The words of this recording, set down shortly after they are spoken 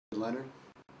Leonard.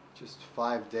 Just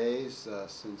 5 days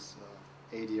since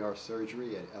ADR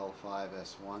surgery at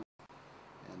L5-S1,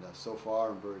 and so far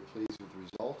I'm very pleased with the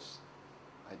results.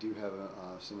 I do have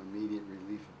some immediate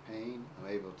relief of pain. I'm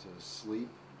able to sleep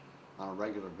on a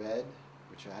regular bed,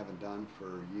 which I haven't done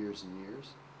for years and years.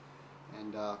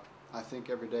 And I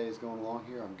think every day is going along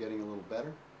here. I'm getting a little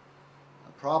better.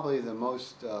 Probably the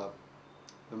most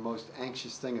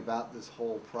anxious thing about this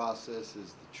whole process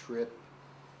is the trip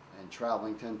and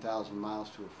traveling 10,000 miles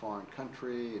to a foreign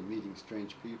country and meeting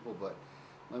strange people. But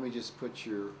let me just put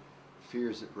your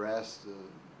fears at rest.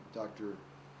 Dr.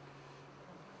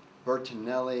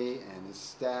 Bertinelli and his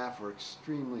staff are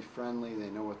extremely friendly. They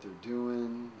know what they're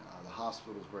doing. The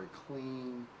hospital is very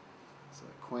clean. It's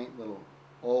a quaint little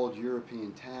old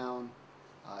European town.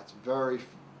 It's very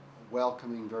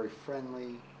welcoming, very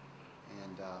friendly,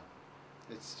 and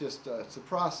it's just the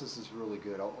process is really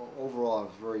good. Overall, I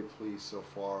was very pleased so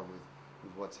far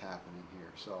with what's happening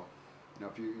here. So, you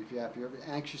know, if you're ever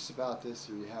anxious about this,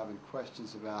 or you're having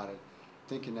questions about it,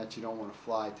 thinking that you don't want to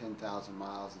fly 10,000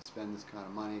 miles and spend this kind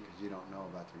of money because you don't know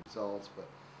about the results, but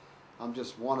I'm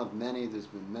just one of many. There's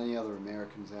been many other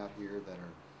Americans out here that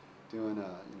are doing,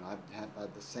 you know, I've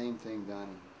had the same thing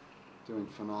done, doing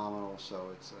phenomenal. So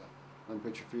it's let me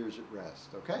put your fears at rest,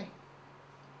 okay?